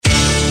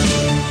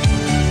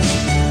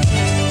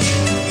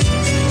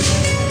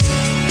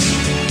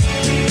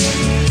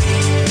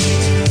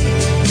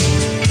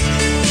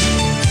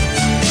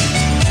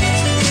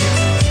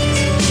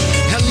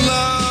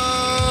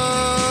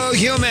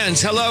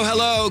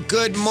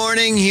Good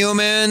morning,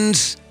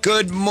 humans.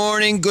 Good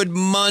morning. Good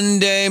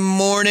Monday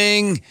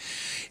morning.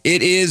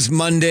 It is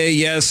Monday,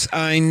 yes,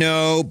 I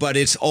know, but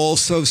it's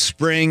also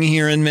spring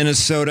here in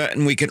Minnesota,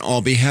 and we can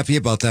all be happy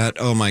about that.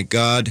 Oh, my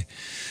God.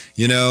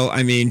 You know,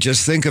 I mean,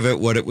 just think of it,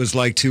 what it was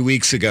like 2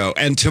 weeks ago.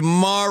 And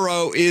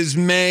tomorrow is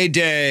May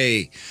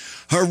Day.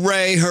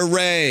 Hooray,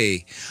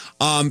 hooray.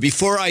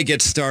 Before I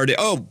get started,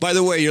 oh, by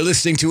the way, you're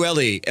listening to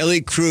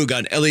Ellie Krug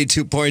on Ellie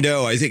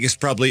 2.0. I think it's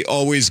probably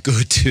always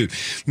good to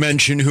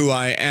mention who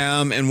I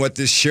am and what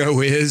this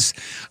show is.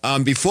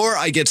 Before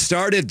I get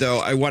started, though,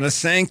 I want to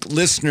thank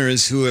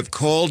listeners who have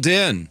called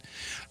in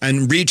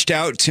and reached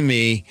out to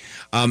me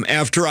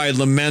after I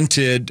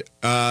lamented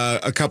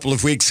a couple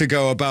of weeks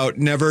ago about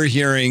never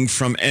hearing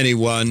from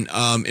anyone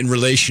in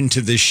relation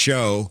to this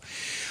show.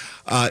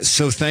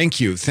 So thank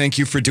you. Thank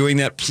you for doing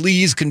that.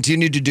 Please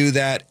continue to do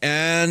that.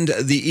 And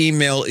the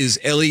email is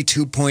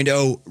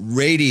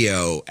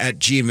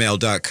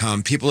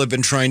le2.0radio@gmail.com. People have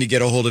been trying to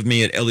get a hold of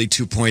me at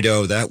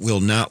le2.0. That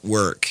will not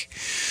work.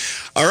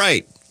 All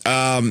right.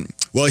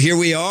 Well, here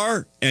we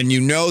are. And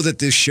you know that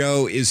this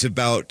show is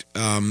about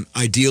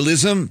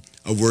idealism,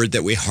 a word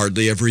that we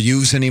hardly ever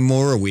use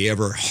anymore, or we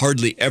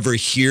hardly ever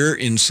hear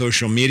in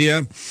social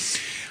media.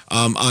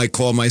 I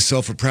call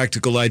myself a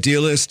practical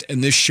idealist,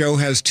 and this show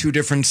has two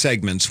different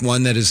segments.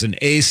 One that is an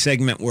A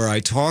segment where I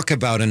talk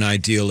about an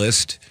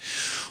idealist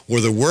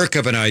or the work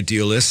of an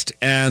idealist,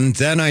 and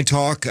then I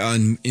talk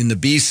in the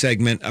B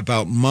segment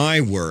about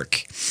my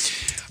work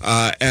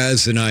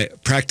as a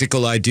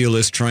practical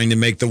idealist trying to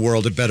make the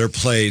world a better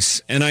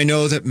place. And I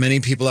know that many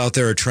people out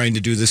there are trying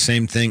to do the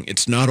same thing.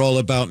 It's not all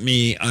about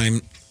me.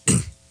 I'm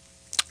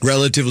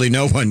relatively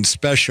no one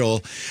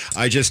special.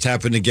 I just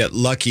happen to get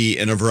lucky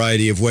in a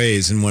variety of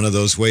ways. And one of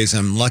those ways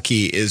I'm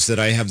lucky is that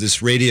I have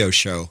this radio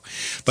show.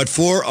 But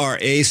for our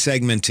A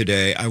segment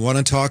today, I want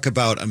to talk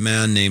about a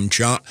man named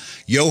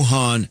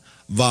Johan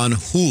Van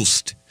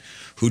Hulst,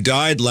 who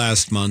died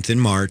last month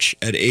in March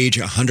at age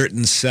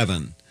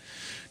 107.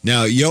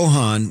 Now,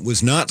 Johan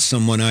was not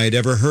someone I had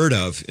ever heard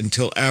of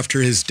until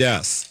after his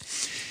death.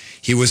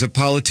 He was a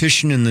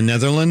politician in the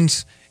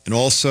Netherlands and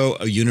also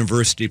a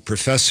university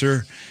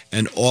professor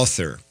and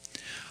author.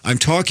 I'm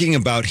talking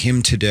about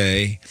him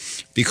today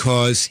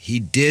because he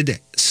did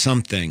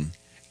something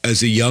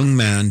as a young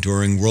man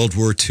during World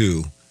War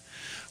II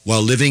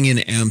while living in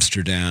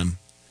Amsterdam.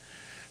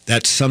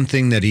 That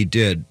something that he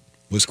did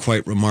was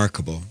quite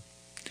remarkable.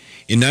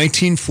 In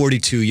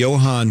 1942,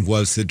 Johan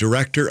was the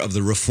director of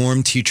the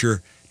Reformed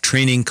Teacher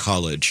Training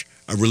College,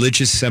 a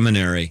religious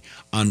seminary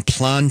on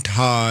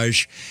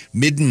Plantage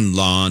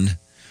Middenlaan,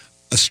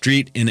 a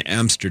street in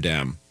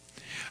Amsterdam.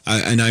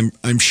 And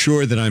I'm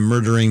sure that I'm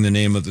murdering the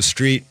name of the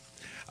street.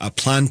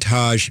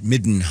 Plantage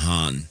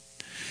Middenlaan,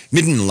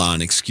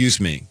 excuse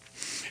me.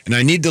 And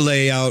I need to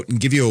lay out and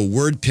give you a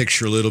word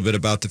picture a little bit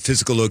about the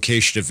physical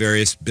location of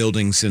various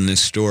buildings in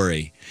this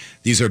story.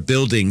 These are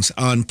buildings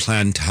on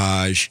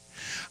Plantage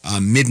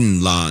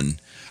Middenlaan.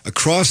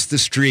 Across the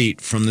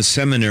street from the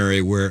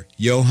seminary where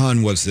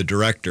Johan was the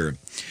director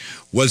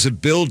was a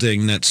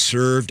building that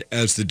served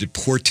as the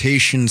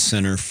deportation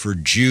center for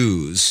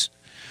Jews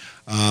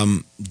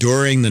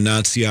during the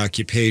Nazi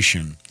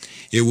occupation.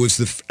 It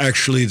was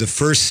actually the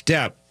first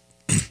step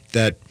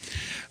that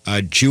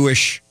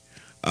Jewish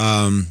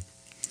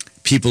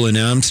people in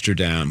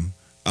Amsterdam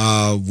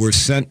were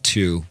sent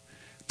to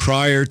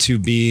prior to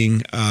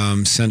being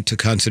sent to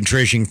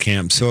concentration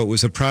camps. So it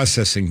was a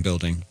processing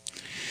building.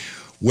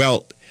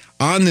 Well,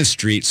 on the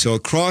street, so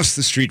across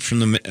the street from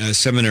the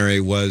seminary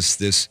was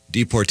this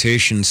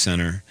deportation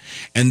center.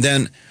 And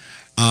then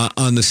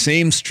on the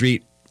same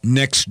street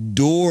next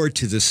door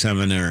to the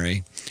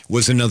seminary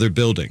was another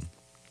building.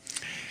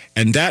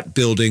 And that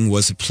building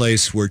was a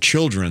place where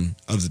children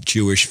of the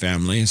Jewish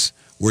families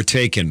were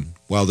taken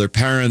while their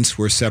parents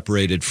were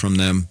separated from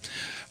them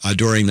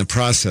during the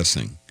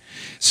processing.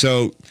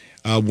 So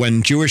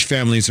when Jewish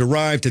families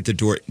arrived at the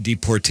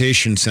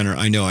deportation center,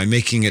 I know I'm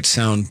making it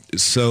sound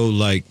so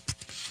like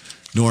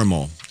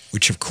normal,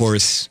 which of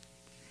course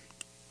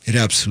it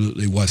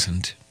absolutely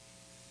wasn't.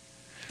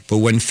 But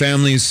when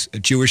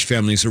Jewish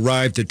families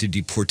arrived at the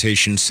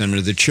deportation center,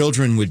 the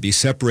children would be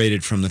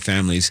separated from the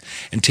families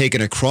and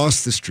taken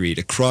across the street,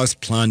 across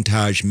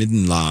Plantage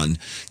Middenlaan,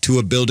 to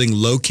a building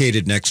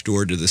located next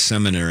door to the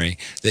seminary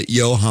that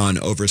Johan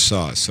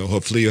oversaw. So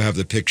hopefully you have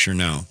the picture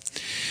now.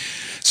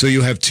 So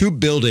you have two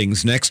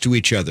buildings next to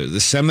each other,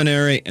 the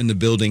seminary and the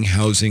building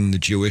housing the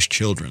Jewish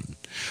children.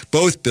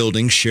 Both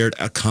buildings shared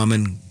a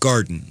common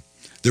garden.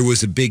 There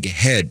was a big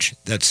hedge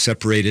that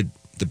separated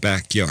the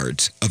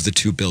backyards of the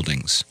two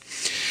buildings.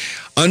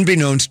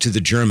 Unbeknownst to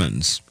the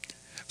Germans,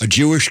 a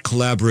Jewish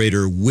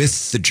collaborator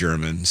with the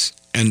Germans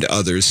and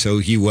others, so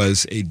he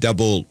was a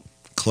double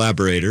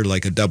collaborator,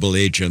 like a double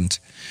agent,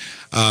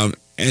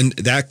 and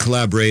that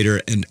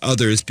collaborator and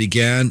others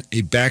began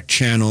a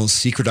back-channel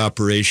secret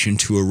operation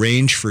to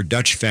arrange for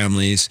Dutch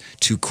families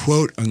to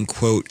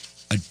quote-unquote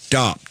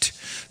adopt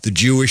the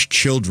Jewish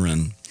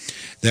children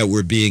that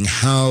were being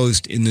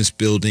housed in this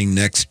building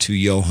next to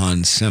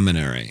Johann's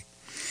seminary.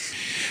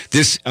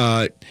 This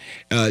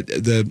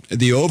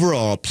the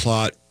overall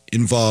plot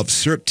involved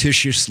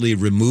surreptitiously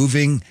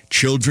removing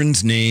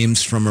children's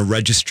names from a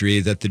registry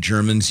that the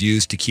Germans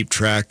used to keep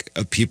track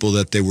of people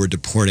that they were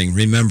deporting.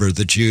 Remember,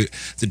 the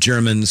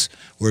Germans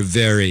were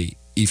very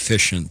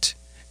efficient,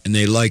 and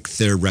they liked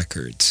their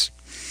records.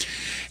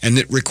 And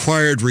it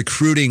required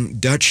recruiting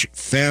Dutch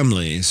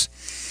families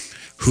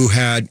who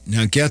had,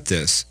 now get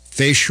this,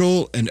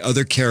 facial and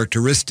other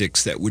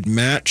characteristics that would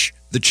match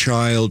the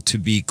child to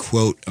be,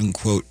 quote,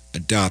 unquote,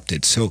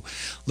 adopted. So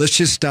let's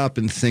just stop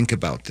and think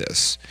about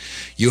this.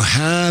 You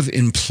have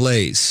in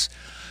place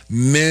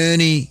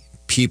many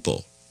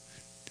people,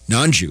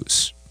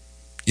 non-Jews,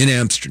 in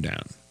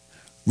Amsterdam,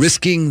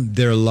 risking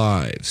their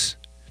lives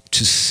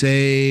to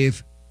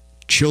save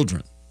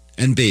children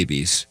and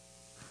babies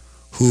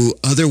who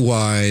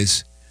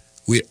otherwise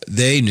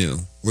they knew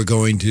were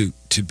going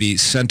to be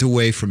sent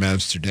away from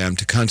Amsterdam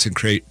to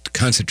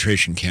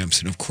concentration camps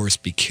and, of course,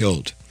 be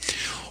killed.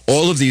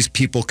 All of these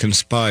people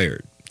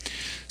conspired.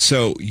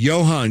 So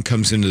Johan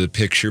comes into the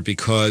picture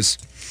because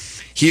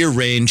he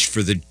arranged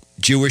for the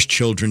Jewish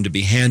children to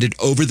be handed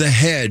over the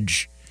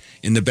hedge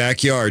in the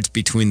backyards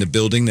between the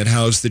building that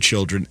housed the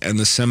children and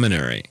the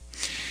seminary.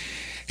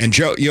 And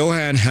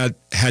Johan had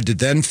to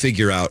then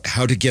figure out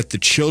how to get the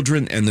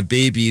children and the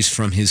babies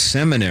from his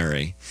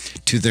seminary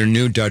to their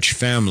new Dutch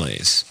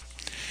families.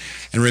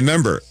 And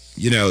remember,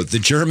 the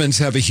Germans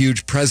have a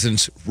huge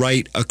presence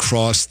right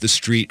across the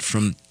street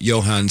from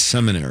Johan's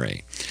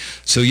seminary.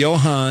 So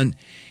Johan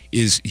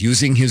is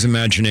using his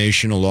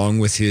imagination along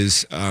with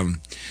his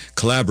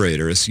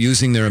collaborators,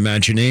 using their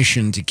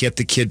imagination to get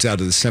the kids out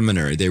of the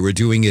seminary. They were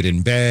doing it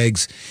in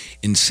bags,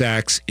 in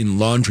sacks, in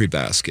laundry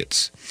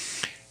baskets.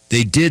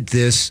 They did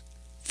this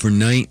for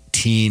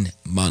 19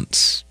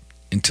 months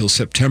until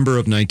September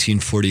of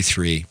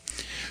 1943,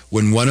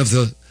 when one of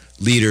the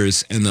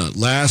leaders and the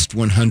last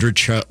 100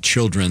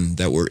 children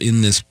that were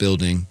in this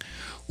building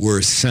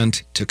were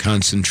sent to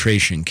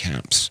concentration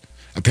camps.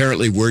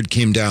 Apparently, word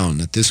came down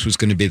that this was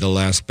going to be the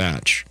last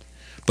batch.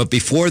 But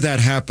before that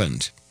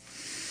happened,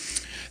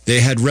 they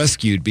had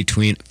rescued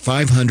between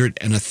 500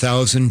 and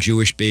 1,000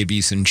 Jewish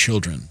babies and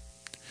children.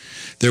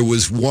 There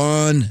was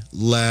one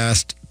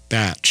last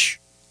batch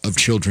of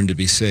children to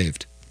be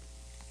saved.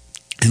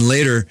 And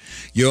later,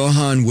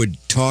 Johan would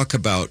talk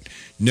about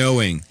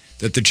knowing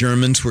that the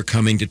Germans were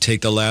coming to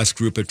take the last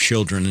group of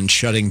children and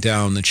shutting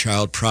down the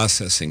child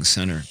processing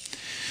center.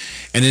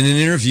 And in an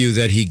interview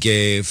that he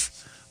gave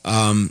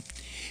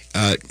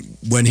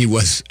when he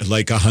was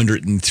like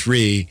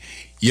 103,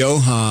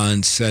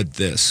 Johan said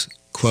this,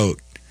 quote,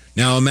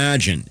 "Now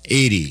imagine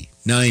 80,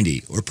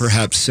 90, or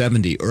perhaps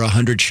 70 or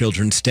 100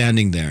 children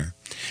standing there,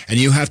 and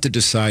you have to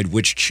decide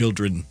which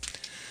children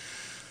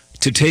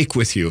to take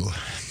with you.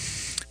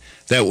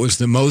 That was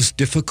the most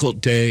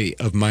difficult day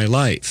of my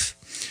life.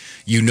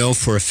 You know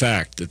for a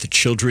fact that the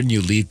children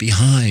you leave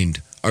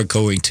behind are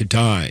going to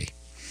die.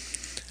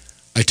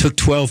 I took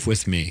 12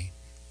 with me.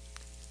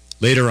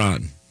 Later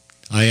on,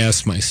 I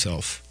asked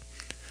myself,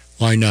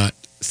 why not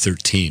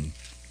 13?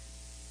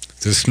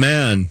 This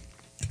man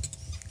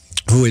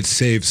who had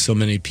saved so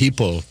many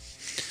people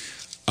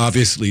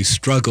obviously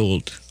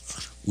struggled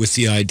with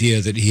the idea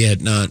that he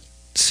had not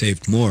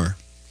saved more.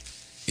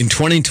 In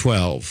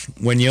 2012,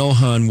 when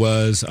Johan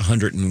was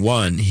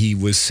 101, he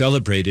was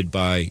celebrated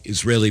by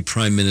Israeli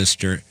Prime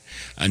Minister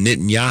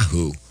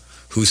Netanyahu,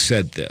 who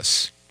said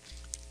this,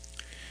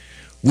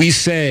 "We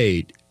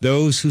say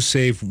those who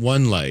save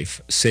one life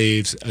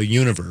saves a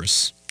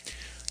universe.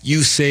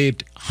 You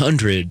saved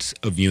hundreds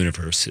of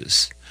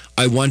universes.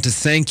 I want to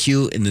thank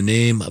you in the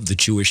name of the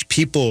Jewish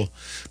people,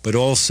 but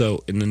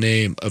also in the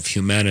name of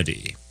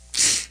humanity."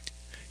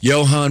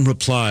 Johan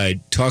replied,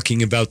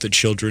 talking about the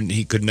children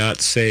he could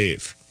not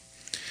save,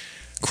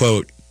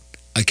 quote,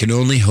 "I can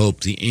only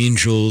hope the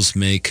angels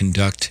may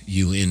conduct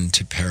you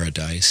into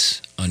paradise,"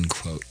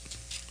 unquote.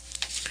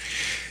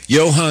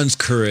 Johan's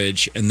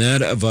courage and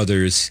that of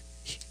others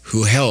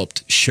who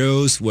helped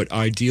shows what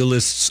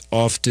idealists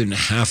often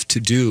have to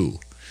do.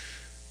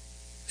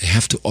 They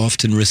have to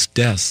often risk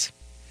death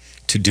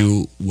to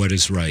do what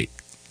is right.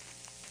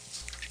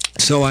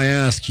 So I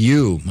ask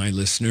you, my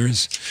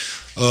listeners,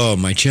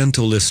 my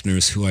gentle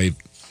listeners who I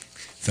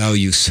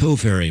value so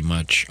very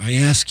much, I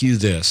ask you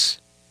this.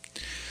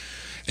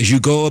 As you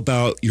go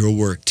about your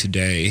work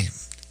today,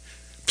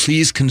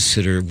 please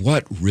consider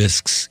what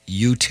risks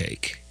you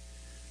take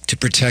to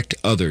protect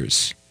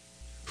others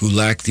who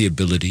lack the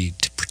ability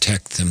to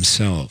protect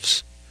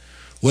themselves.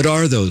 What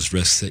are those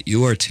risks that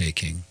you are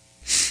taking?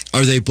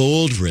 Are they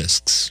bold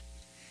risks?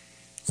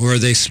 Or are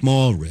they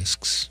small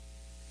risks?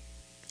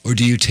 Or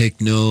do you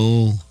take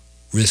no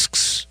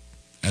risks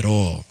at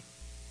all?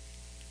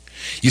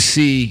 You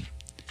see,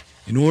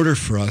 in order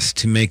for us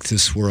to make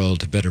this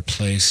world a better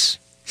place,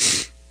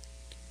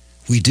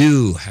 we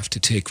do have to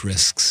take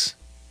risks.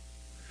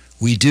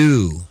 We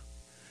do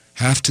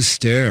have to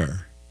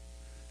stare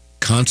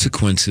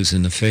consequences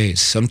in the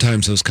face.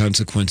 Sometimes those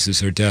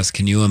consequences are death.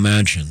 Can you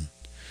imagine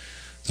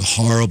the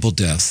horrible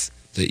death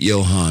that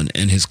Johan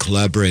and his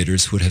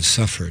collaborators would have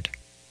suffered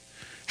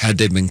had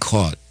they been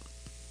caught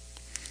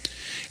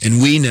And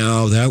we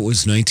now, that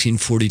was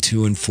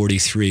 1942 and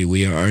 43.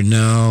 We are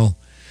now,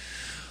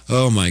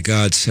 oh my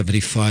God,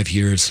 75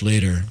 years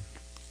later.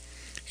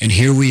 And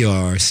here we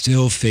are,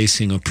 still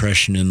facing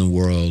oppression in the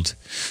world,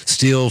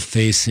 still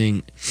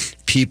facing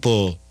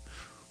people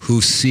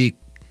who seek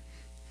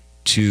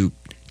to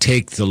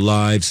take the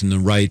lives and the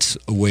rights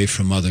away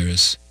from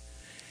others.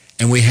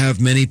 And we have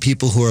many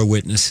people who are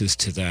witnesses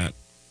to that.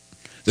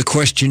 The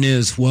question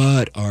is,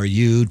 what are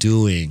you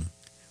doing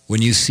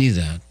when you see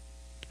that?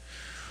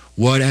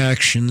 What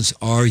actions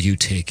are you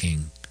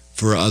taking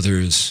for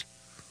others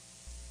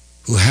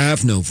who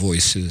have no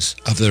voices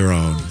of their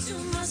own?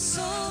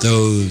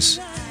 Those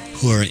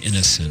who are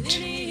innocent.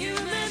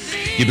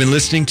 You've been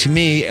listening to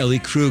me, Ellie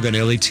Krug, on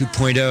Ellie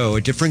 2.0,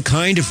 a different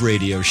kind of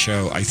radio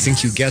show. I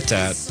think you get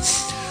that.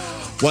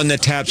 One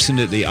that taps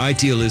into the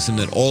idealism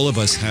that all of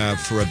us have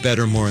for a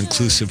better, more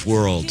inclusive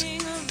world.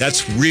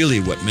 That's really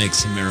what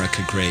makes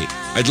America great.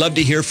 I'd love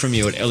to hear from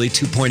you at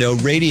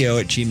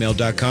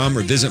ellie2.0radio@gmail.com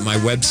or visit my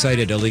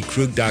website at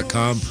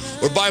elliekrug.com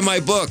or buy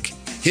my book,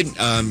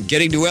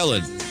 Getting to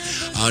Ellen,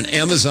 on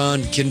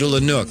Amazon, Kindle,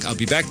 and Nook. I'll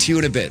be back to you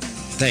in a bit.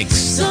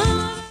 Thanks.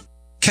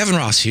 Kevin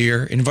Ross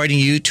here, inviting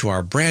you to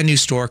our brand new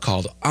store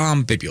called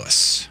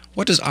Ambiguous.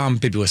 What does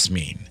ambiguous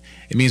mean?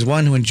 It means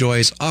one who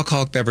enjoys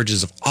alcoholic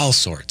beverages of all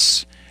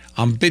sorts.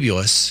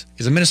 Ambiguous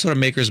is a Minnesota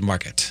maker's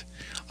market.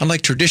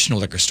 Unlike traditional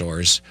liquor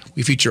stores,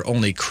 we feature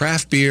only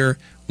craft beer,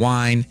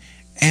 wine,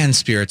 and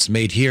spirits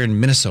made here in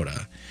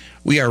Minnesota.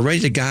 We are ready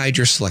to guide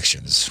your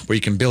selections, where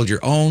you can build your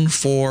own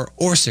 4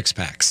 or 6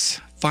 packs.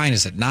 Find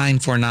us at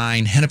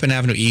 949 Hennepin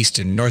Avenue East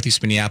in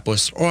Northeast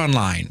Minneapolis or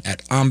online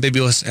at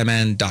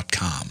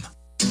ambiguousmn.com.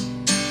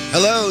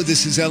 Hello,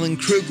 this is Ellen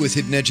Krug with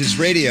Hidden Edges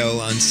Radio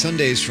on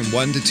Sundays from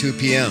 1 to 2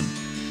 p.m.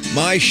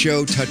 My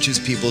show touches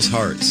people's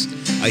hearts.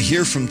 I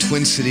hear from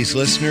Twin Cities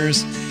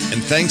listeners,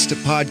 and thanks to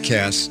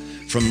podcasts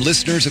from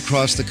listeners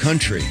across the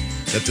country,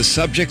 that the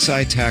subjects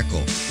I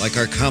tackle, like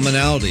our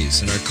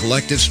commonalities and our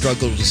collective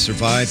struggle to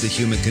survive the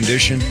human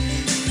condition,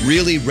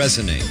 really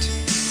resonate.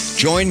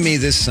 Join me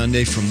this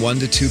Sunday from 1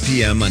 to 2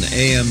 p.m. on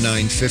AM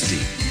 950.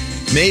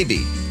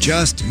 Maybe,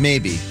 just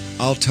maybe,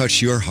 I'll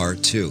touch your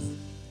heart too.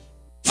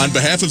 On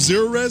behalf of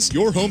Zero Res,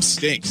 your home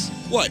stinks.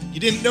 What, you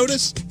didn't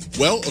notice?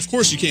 Well, of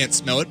course you can't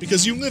smell it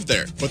because you live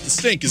there, but the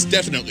stink is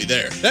definitely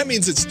there. That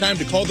means it's time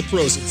to call the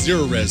pros at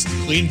Zero Res to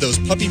clean those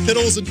puppy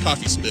piddles and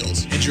coffee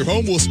spills, and your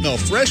home will smell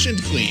fresh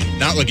and clean,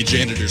 not like a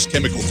janitor's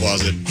chemical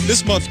closet.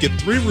 This month, get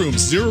 3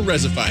 rooms Zero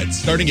Resified,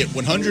 starting at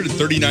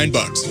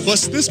 $139.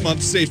 Plus, this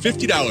month, save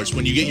 $50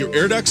 when you get your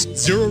air ducts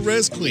Zero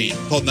Res clean.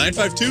 Call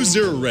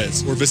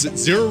 952-ZERO-RES or visit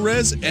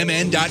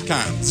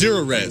ZeroResMN.com.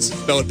 Zero Res.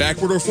 Spell it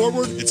backward or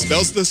forward, it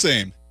spells the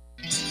same.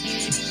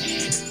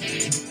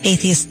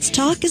 Atheists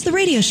Talk is the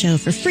radio show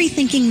for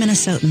free-thinking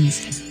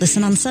Minnesotans.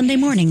 Listen on Sunday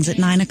mornings at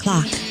 9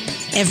 o'clock.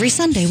 Every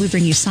Sunday, we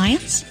bring you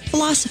science,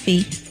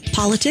 philosophy,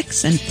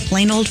 politics, and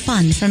plain old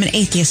fun from an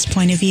atheist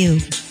point of view.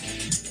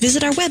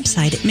 Visit our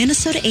website at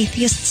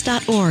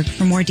minnesotaatheists.org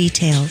for more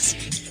details.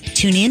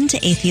 Tune in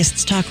to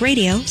Atheists Talk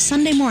Radio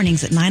Sunday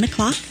mornings at 9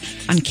 o'clock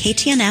on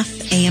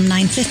KTNF AM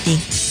 950,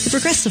 the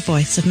progressive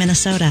voice of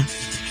Minnesota.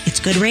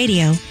 It's good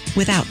radio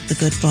without the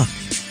good book.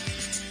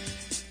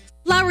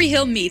 Lowry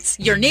Hill Meats,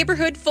 your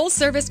neighborhood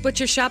full-service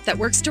butcher shop that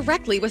works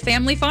directly with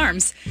family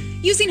farms.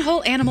 Using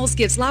whole animals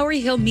gives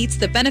Lowry Hill Meats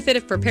the benefit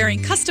of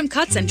preparing custom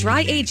cuts and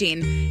dry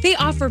aging. They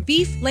offer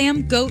beef,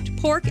 lamb, goat,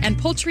 pork, and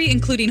poultry,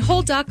 including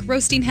whole duck,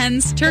 roasting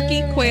hens,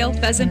 turkey, quail,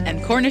 pheasant,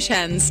 and Cornish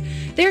hens.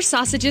 Their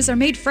sausages are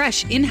made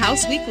fresh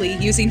in-house weekly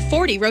using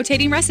 40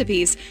 rotating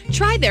recipes.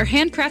 Try their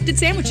handcrafted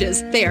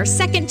sandwiches. They are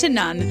second to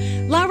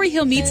none. Lowry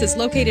Hill Meats is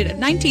located at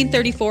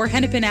 1934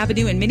 Hennepin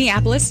Avenue in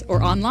Minneapolis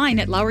or online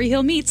at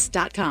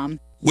lowryhillmeats.com.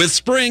 With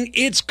spring,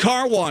 it's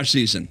car wash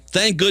season.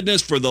 Thank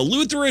goodness for the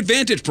Luther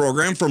Advantage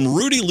program from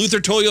Rudy Luther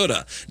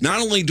Toyota.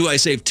 Not only do I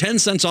save 10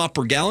 cents off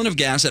per gallon of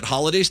gas at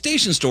holiday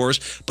station stores,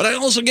 but I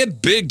also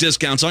get big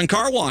discounts on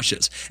car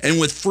washes. And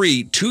with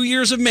free 2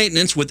 years of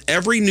maintenance with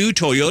every new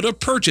Toyota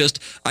purchased,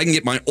 I can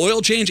get my oil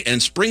change and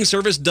spring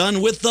service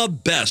done with the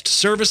best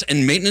service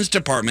and maintenance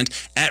department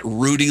at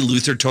Rudy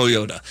Luther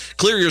Toyota.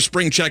 Clear your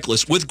spring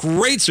checklist with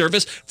great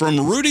service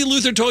from Rudy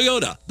Luther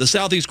Toyota, the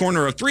southeast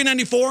corner of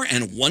 394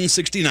 and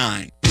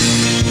 169.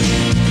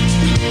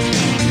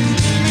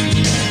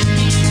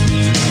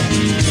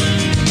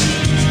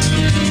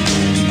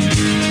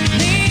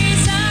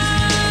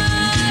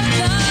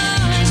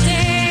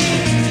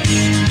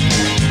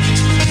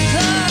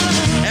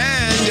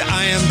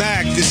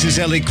 This is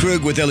Ellie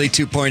Krug with Ellie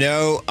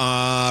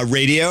 2.0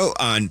 radio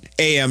on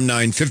AM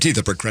 950,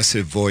 the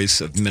progressive voice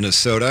of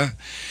Minnesota.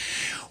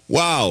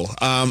 Wow.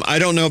 I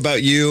don't know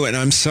about you, and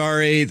I'm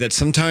sorry that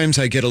sometimes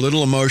I get a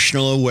little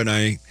emotional when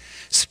I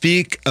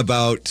speak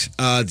about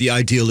the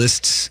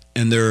idealists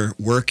and their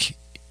work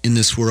in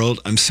this world.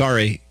 I'm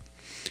sorry,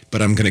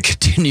 but I'm going to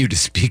continue to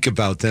speak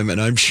about them,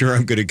 and I'm sure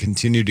I'm going to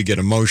continue to get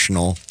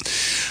emotional.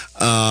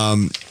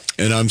 And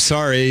I'm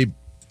sorry,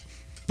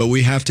 but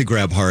we have to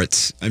grab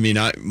hearts. I mean,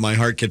 my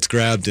heart gets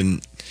grabbed,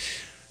 and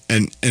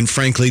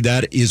frankly,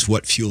 that is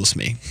what fuels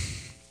me.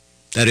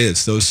 That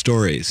is, those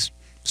stories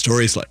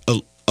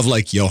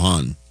like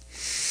Johan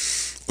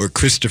or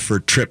Christopher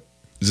Tripp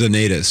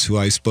Zanatus, who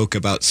I spoke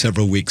about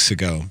several weeks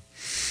ago.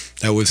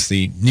 That was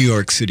the New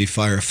York City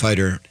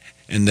firefighter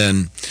and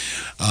then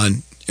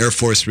Air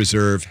Force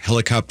Reserve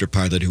helicopter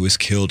pilot who was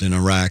killed in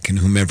Iraq and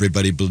whom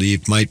everybody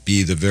believed might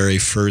be the very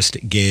first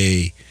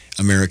gay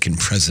American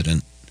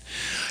president.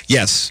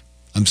 Yes,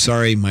 I'm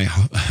sorry,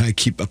 I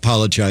keep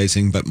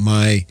apologizing, but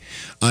I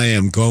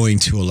am going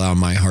to allow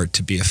my heart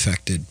to be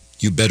affected.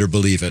 You better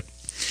believe it.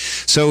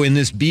 So in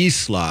this B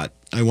slot,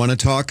 I want to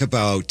talk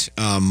about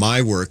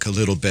my work a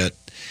little bit.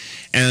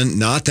 And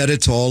not that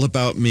it's all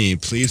about me.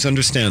 Please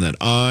understand that.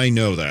 I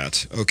know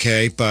that,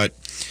 okay? But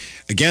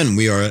again,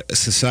 we are a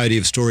society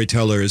of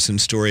storytellers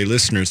and story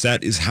listeners.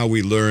 That is how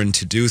we learn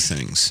to do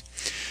things.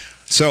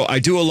 So I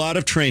do a lot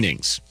of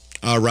trainings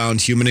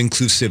around human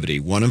inclusivity.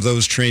 One of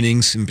those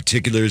trainings in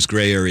particular is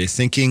gray area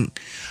thinking.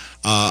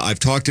 I've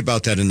talked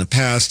about that in the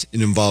past.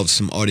 It involves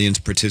some audience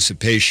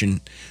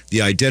participation.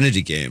 The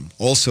identity game,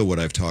 also what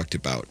I've talked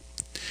about.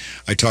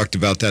 I talked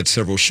about that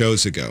several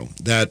shows ago.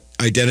 That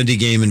identity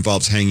game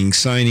involves hanging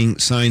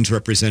signs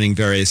representing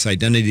various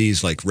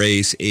identities like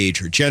race,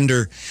 age, or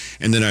gender.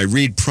 And then I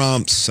read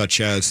prompts such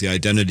as the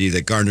identity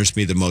that garners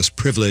me the most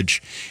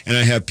privilege. And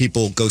I have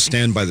people go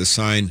stand by the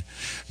sign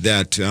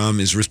that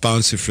is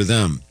responsive for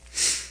them.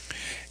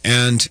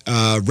 And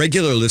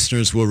regular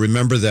listeners will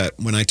remember that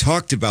when I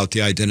talked about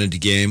the identity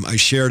game, I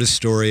shared a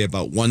story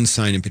about one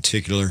sign in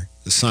particular.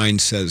 The sign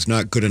says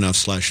not good enough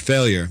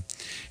 /failure.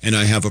 And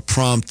I have a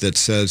prompt that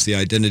says the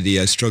identity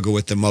I struggle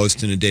with the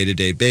most on a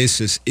day-to-day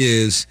basis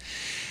is,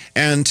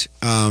 and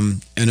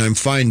I'm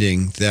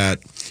finding that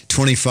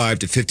 25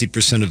 to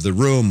 50% of the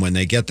room, when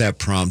they get that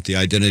prompt, the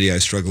identity I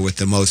struggle with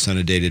the most on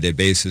a day-to-day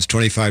basis,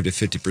 25 to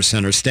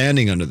 50% are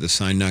standing under the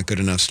sign not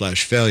good enough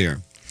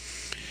 /failure.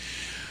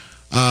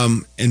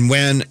 And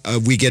when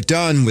we get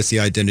done with the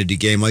identity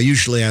game, I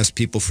usually ask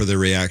people for their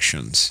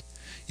reactions.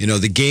 You know,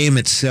 the game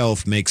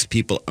itself makes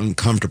people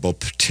uncomfortable,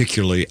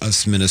 particularly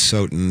us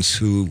Minnesotans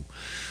who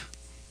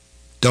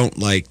don't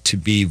like to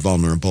be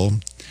vulnerable.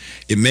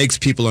 It makes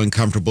people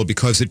uncomfortable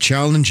because it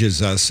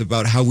challenges us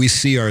about how we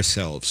see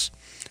ourselves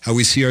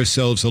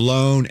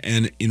alone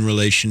and in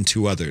relation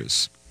to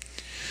others.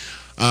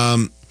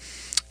 And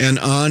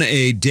on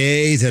a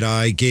day that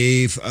I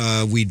gave,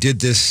 we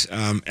did this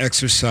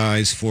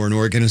exercise for an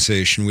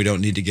organization. We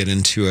don't need to get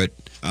into it,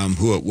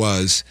 who it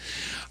was.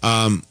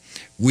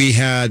 We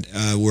had,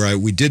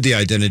 we did the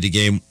identity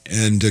game,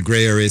 and the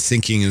gray area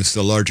thinking is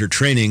the larger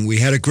training. We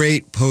had a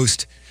great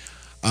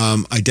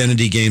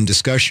post-identity game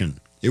discussion.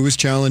 It was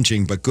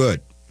challenging, but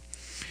good.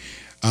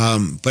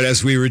 But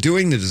as we were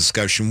doing the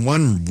discussion,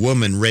 one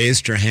woman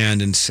raised her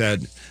hand and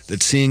said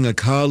that seeing a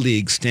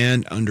colleague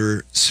stand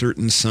under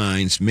certain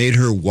signs made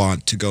her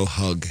want to go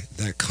hug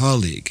that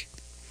colleague.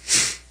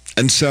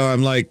 And so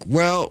I'm like,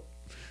 well,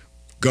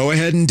 go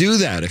ahead and do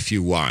that if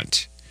you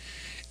want.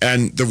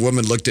 And the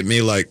woman looked at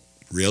me like,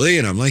 really?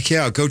 And I'm like,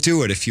 yeah, go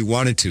do it if you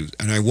wanted to.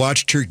 And I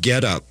watched her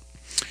get up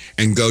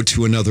and go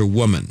to another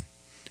woman.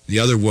 The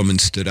other woman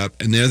stood up,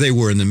 and there they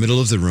were in the middle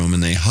of the room,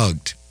 and they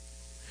hugged.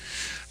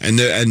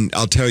 And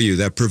I'll tell you,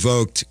 that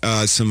provoked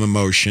some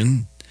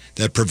emotion.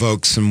 That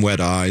provoked some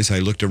wet eyes. I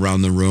looked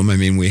around the room. I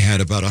mean, we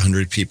had about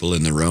 100 people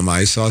in the room.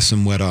 I saw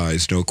some wet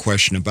eyes, no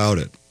question about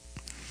it.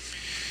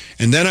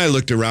 And then I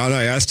looked around.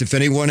 I asked if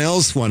anyone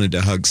else wanted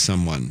to hug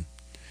someone.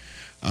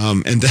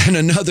 And then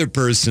another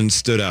person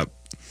stood up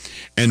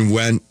and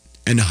went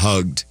and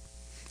hugged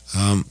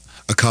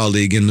a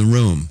colleague in the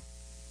room.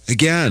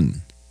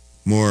 Again,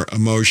 more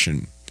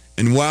emotion.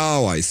 And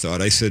wow, I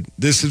said,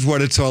 this is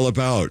what it's all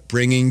about,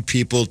 bringing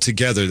people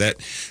together.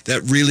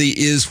 That really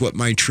is what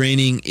my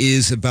training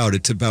is about.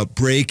 It's about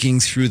breaking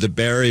through the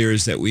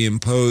barriers that we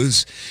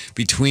impose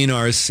between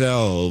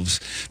ourselves,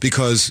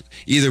 because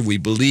either we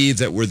believe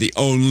that we're the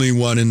only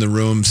one in the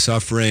room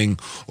suffering,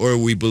 or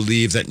we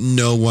believe that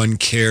no one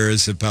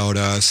cares about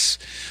us.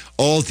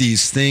 All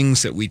these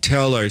things that we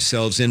tell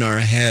ourselves in our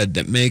head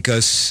that make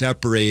us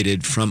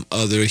separated from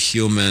other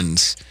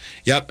humans.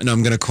 Yep, and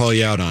I'm going to call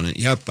you out on it.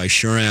 Yep, I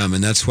sure am.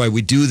 And that's why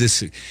we do this.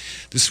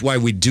 This is why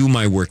we do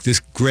my work. This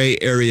gray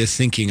area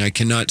thinking, I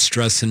cannot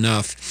stress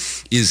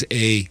enough, is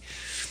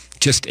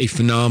just a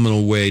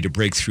phenomenal way to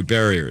break through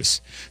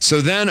barriers.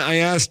 So then I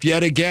asked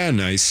yet again,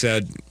 I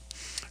said,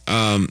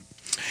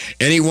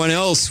 anyone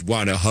else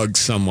want to hug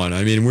someone?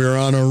 I mean, we're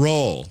on a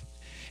roll.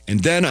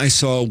 And then I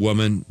saw a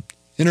woman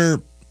in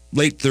her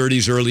late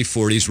 30s, early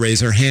 40s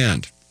raise her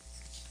hand.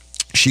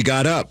 She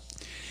got up,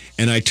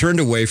 and I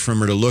turned away from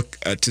her to look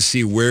to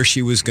see where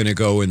she was going to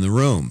go in the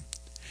room.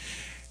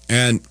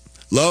 And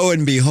lo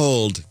and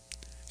behold,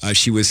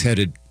 she was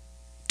headed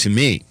to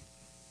me,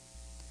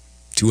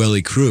 to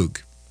Ellie Krug.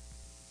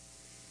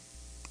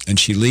 And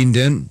she leaned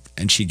in,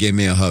 and she gave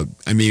me a hug.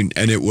 I mean,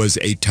 and it was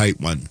a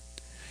tight one.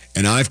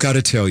 And I've got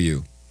to tell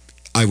you,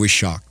 I was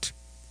shocked.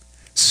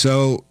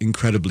 So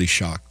incredibly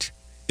shocked.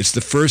 It's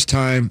the first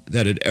time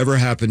that it ever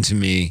happened to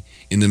me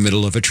in the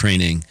middle of a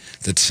training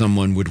that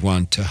someone would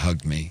want to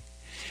hug me.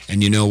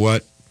 And you know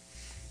what?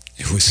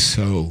 It was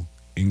so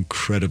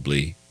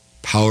incredibly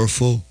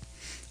powerful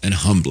and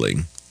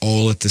humbling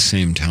all at the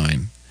same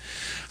time.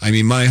 I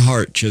mean, my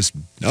heart just,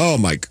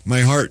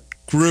 my heart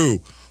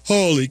grew.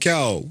 Holy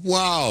cow.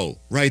 Wow.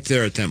 Right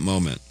there at that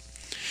moment.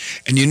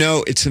 And you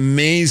know, it's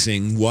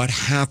amazing what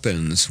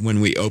happens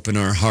when we open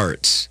our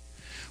hearts,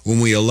 when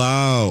we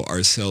allow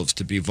ourselves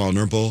to be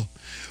vulnerable,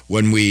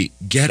 when we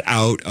get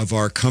out of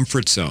our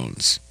comfort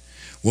zones,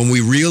 when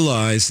we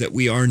realize that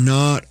we are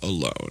not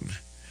alone.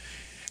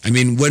 I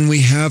mean, when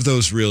we have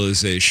those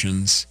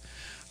realizations,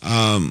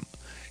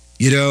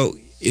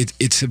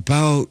 it's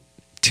about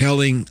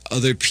telling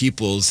other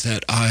people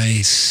that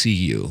I see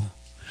you.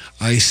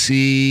 I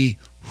see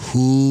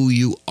who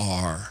you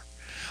are.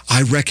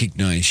 I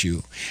recognize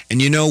you.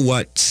 And you know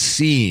what?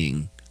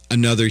 Seeing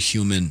another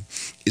human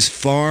is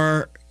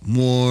far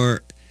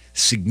more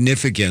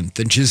significant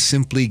than just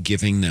simply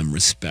giving them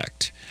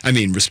respect. I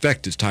mean,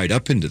 respect is tied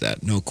up into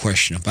that, no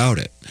question about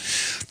it.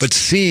 But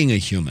seeing a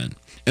human,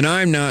 and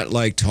I'm not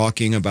like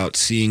talking about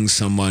seeing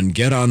someone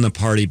get on the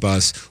party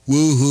bus,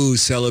 woo-hoo,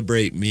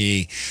 celebrate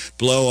me,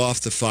 blow off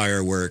the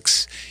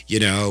fireworks,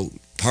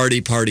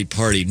 party, party,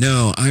 party.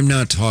 No, I'm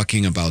not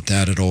talking about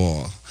that at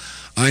all.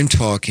 I'm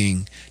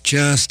talking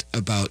just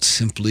about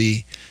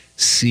simply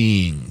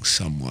seeing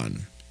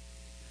someone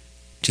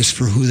just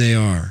for who they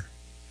are,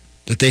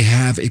 that they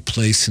have a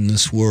place in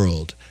this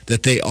world,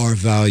 that they are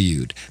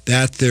valued,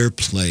 that their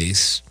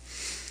place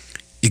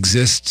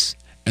exists,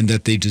 and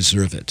that they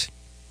deserve it.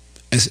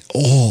 As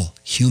all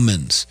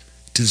humans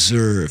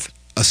deserve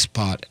a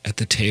spot at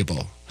the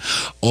table.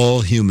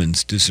 All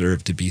humans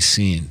deserve to be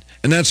seen.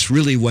 And that's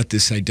really what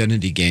this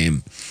identity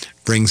game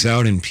brings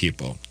out in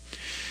people.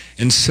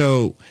 And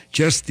so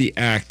just the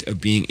act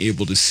of being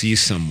able to see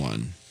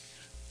someone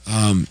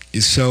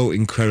is so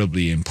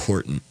incredibly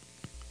important.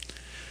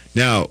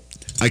 Now,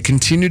 I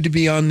continue to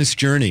be on this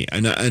journey,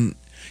 and I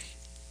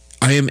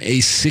am a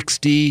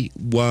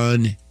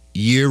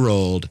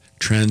 61-year-old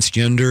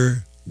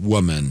transgender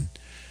woman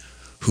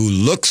who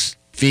looks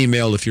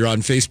female. If you're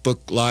on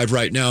Facebook Live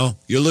right now,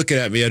 you're looking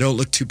at me. I don't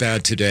look too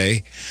bad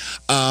today.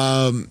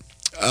 But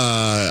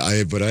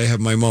I have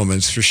my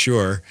moments for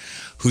sure.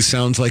 Who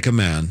sounds like a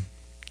man.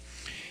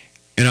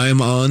 And I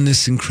am on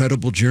this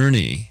incredible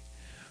journey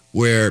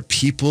where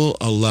people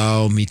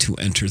allow me to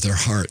enter their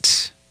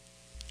hearts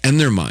and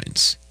their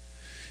minds.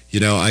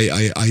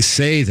 I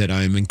say that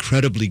I'm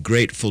incredibly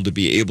grateful to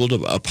be able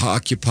to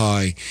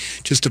occupy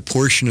just a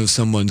portion of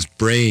someone's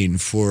brain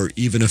for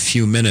even a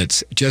few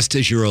minutes, just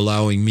as you're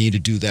allowing me to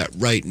do that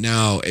right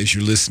now as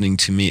you're listening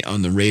to me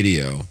on the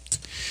radio.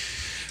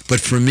 But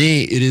for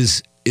me, it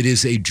is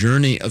a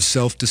journey of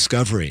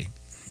self-discovery.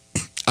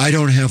 I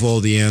don't have all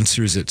the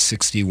answers at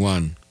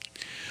 61.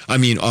 I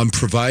mean, I'm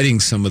providing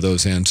some of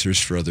those answers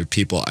for other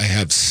people. I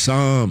have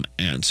some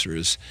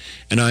answers,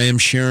 and I am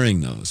sharing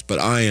those, but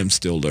I am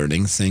still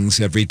learning things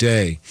every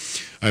day.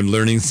 I'm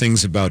learning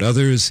things about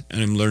others,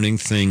 and I'm learning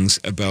things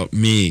about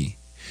me.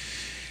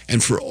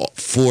 And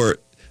for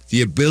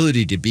the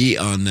ability to be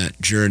on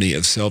that journey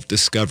of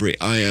self-discovery,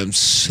 I am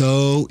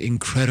so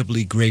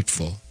incredibly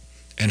grateful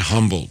and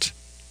humbled.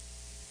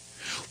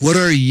 What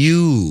are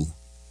you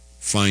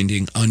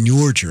finding on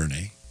your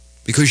journey?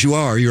 Because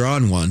you're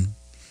on one.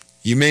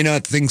 You may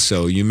not think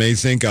so. You may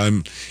think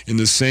I'm in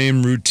the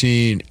same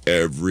routine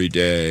every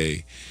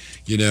day,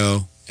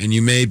 and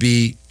you may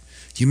be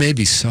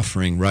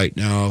suffering right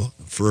now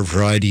for a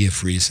variety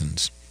of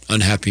reasons.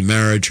 Unhappy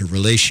marriage or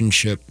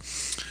relationship,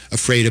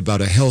 afraid about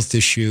a health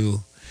issue,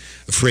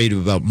 afraid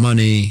about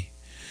money,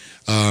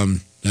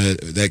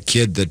 that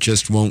kid that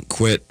just won't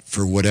quit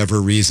for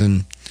whatever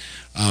reason,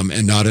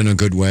 and not in a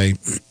good way.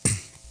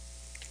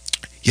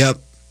 Yep.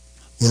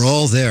 We're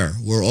all there.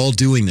 We're all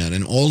doing that.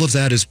 And all of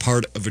that is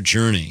part of a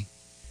journey.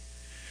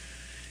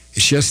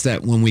 It's just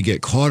that when we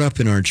get caught up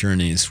in our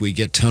journeys, we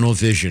get tunnel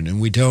vision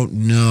and we don't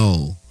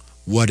know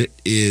what it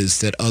is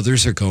that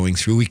others are going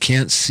through. We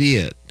can't see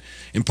it,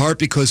 in part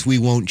because we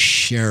won't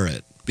share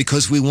it,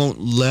 because we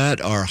won't let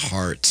our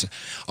hearts,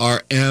 our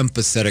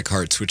empathetic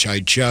hearts, which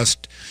I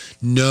just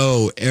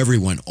know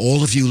everyone,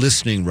 all of you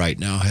listening right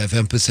now have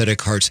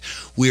empathetic hearts.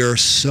 We are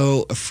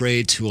so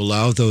afraid to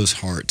allow those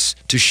hearts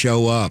to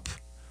show up.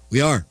 We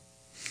are.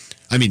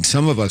 I mean,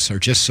 some of us are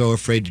just so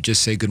afraid to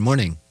just say good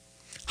morning.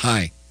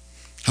 Hi.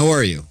 How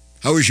are you?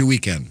 How was your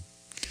weekend?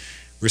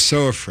 We're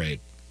so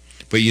afraid.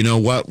 But you know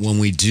what? When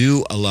we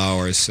do allow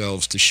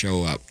ourselves to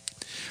show up,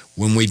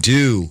 when we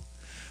do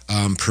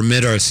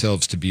permit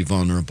ourselves to be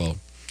vulnerable,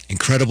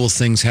 incredible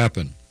things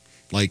happen.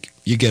 Like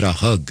you get a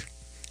hug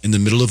in the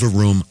middle of a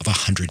room of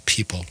 100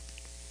 people.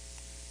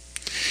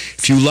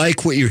 If you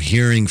like what you're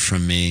hearing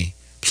from me,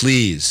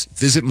 please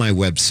visit my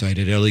website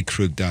at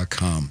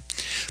elliekrug.com.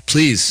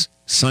 Please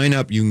sign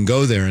up. You can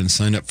go there and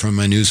sign up for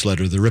my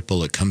newsletter, The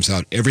Ripple. It comes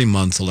out every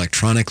month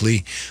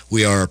electronically.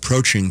 We are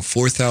approaching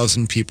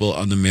 4,000 people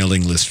on the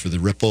mailing list for The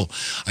Ripple.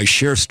 I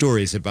share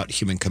stories about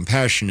human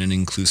compassion and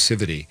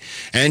inclusivity.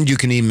 And you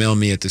can email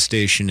me at the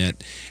station at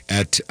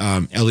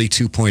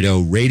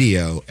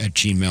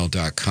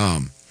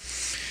Ellie2.0radio@gmail.com.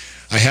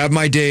 I have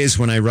my days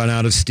when I run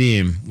out of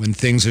steam, when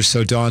things are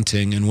so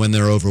daunting and when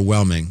they're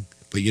overwhelming.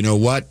 But you know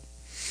what?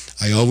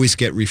 I always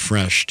get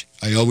refreshed.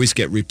 I always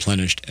get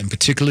replenished. And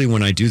particularly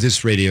when I do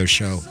this radio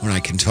show, when I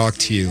can talk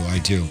to you, I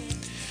do.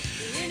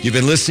 You've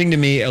been listening to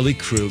me, Ellie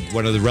Krug,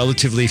 one of the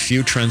relatively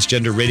few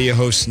transgender radio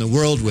hosts in the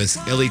world, with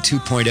Ellie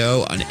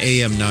 2.0 on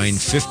AM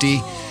 950.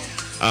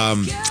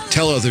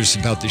 Tell others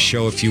about the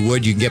show if you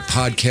would. You can get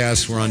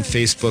podcasts. We're on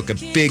Facebook.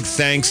 A big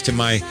thanks to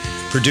my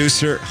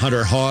producer,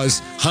 Hunter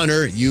Hawes.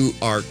 Hunter, you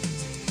are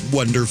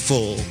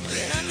wonderful.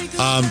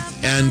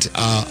 And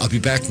I'll be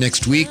back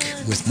next week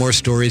with more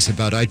stories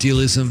about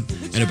idealism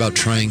and about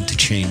trying to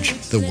change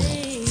the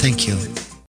world. Thank you.